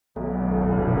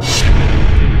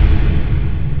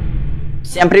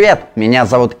Всем привет! Меня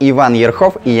зовут Иван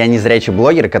Ерхов, и я незрячий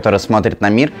блогер, который смотрит на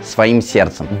мир своим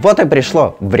сердцем. Вот и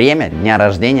пришло время дня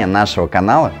рождения нашего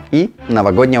канала и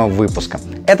новогоднего выпуска.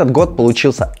 Этот год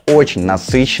получился очень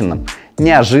насыщенным,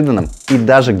 неожиданным и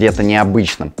даже где-то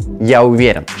необычным. Я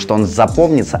уверен, что он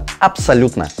запомнится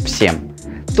абсолютно всем.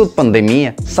 Тут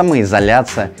пандемия,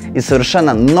 самоизоляция и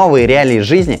совершенно новые реалии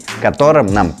жизни, к которым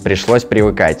нам пришлось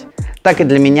привыкать. Так и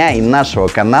для меня и нашего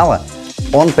канала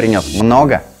он принес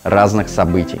много разных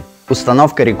событий.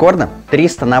 Установка рекорда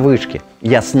 300 на вышке.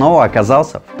 Я снова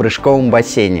оказался в прыжковом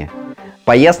бассейне.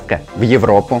 Поездка в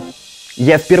Европу.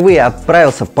 Я впервые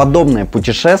отправился в подобное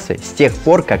путешествие с тех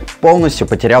пор, как полностью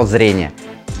потерял зрение.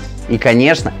 И,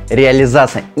 конечно,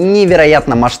 реализация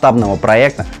невероятно масштабного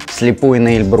проекта «Вслепую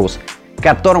на Эльбрус», к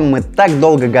которому мы так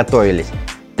долго готовились,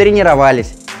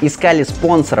 тренировались, искали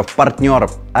спонсоров,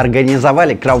 партнеров,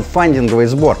 организовали краудфандинговый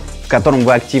сбор, в котором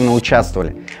вы активно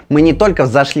участвовали. Мы не только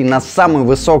взошли на самую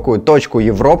высокую точку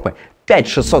Европы,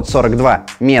 5642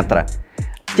 метра,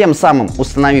 тем самым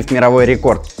установив мировой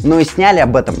рекорд, но и сняли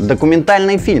об этом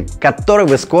документальный фильм, который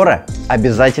вы скоро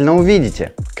обязательно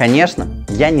увидите. Конечно,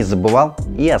 я не забывал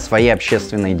и о своей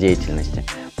общественной деятельности.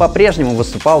 По-прежнему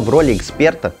выступал в роли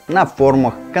эксперта на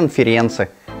форумах, конференциях,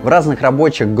 в разных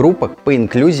рабочих группах по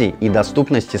инклюзии и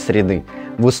доступности среды,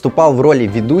 выступал в роли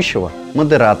ведущего,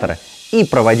 модератора и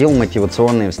проводил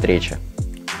мотивационные встречи.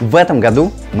 В этом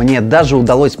году мне даже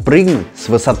удалось прыгнуть с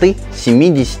высоты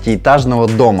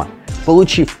 70-этажного дома,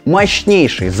 получив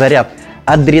мощнейший заряд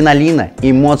адреналина,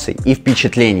 эмоций и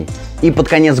впечатлений. И под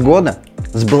конец года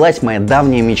сбылась моя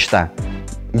давняя мечта.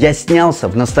 Я снялся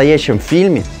в настоящем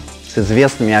фильме с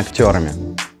известными актерами.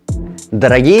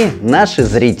 Дорогие наши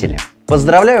зрители,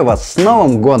 поздравляю вас с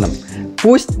Новым годом!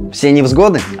 Пусть все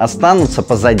невзгоды останутся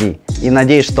позади, и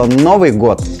надеюсь, что Новый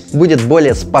год будет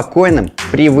более спокойным,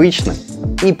 привычным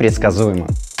и предсказуемым.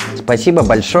 Спасибо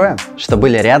большое, что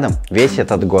были рядом весь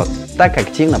этот год, так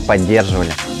активно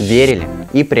поддерживали, верили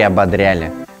и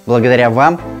приободряли. Благодаря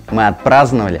вам мы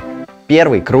отпраздновали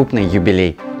первый крупный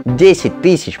юбилей – 10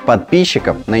 тысяч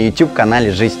подписчиков на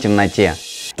YouTube-канале «Жизнь в темноте».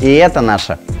 И это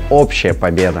наша общая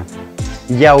победа.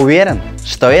 Я уверен,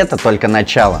 что это только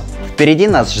начало. Впереди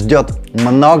нас ждет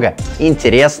много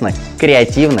интересных,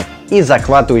 креативных и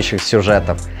захватывающих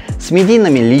сюжетов с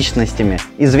медийными личностями,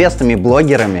 известными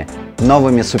блогерами,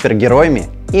 новыми супергероями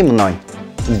и мной,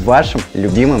 вашим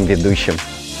любимым ведущим.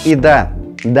 И да,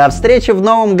 до встречи в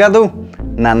новом году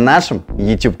на нашем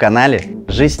YouTube-канале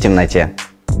 «Жизнь в темноте».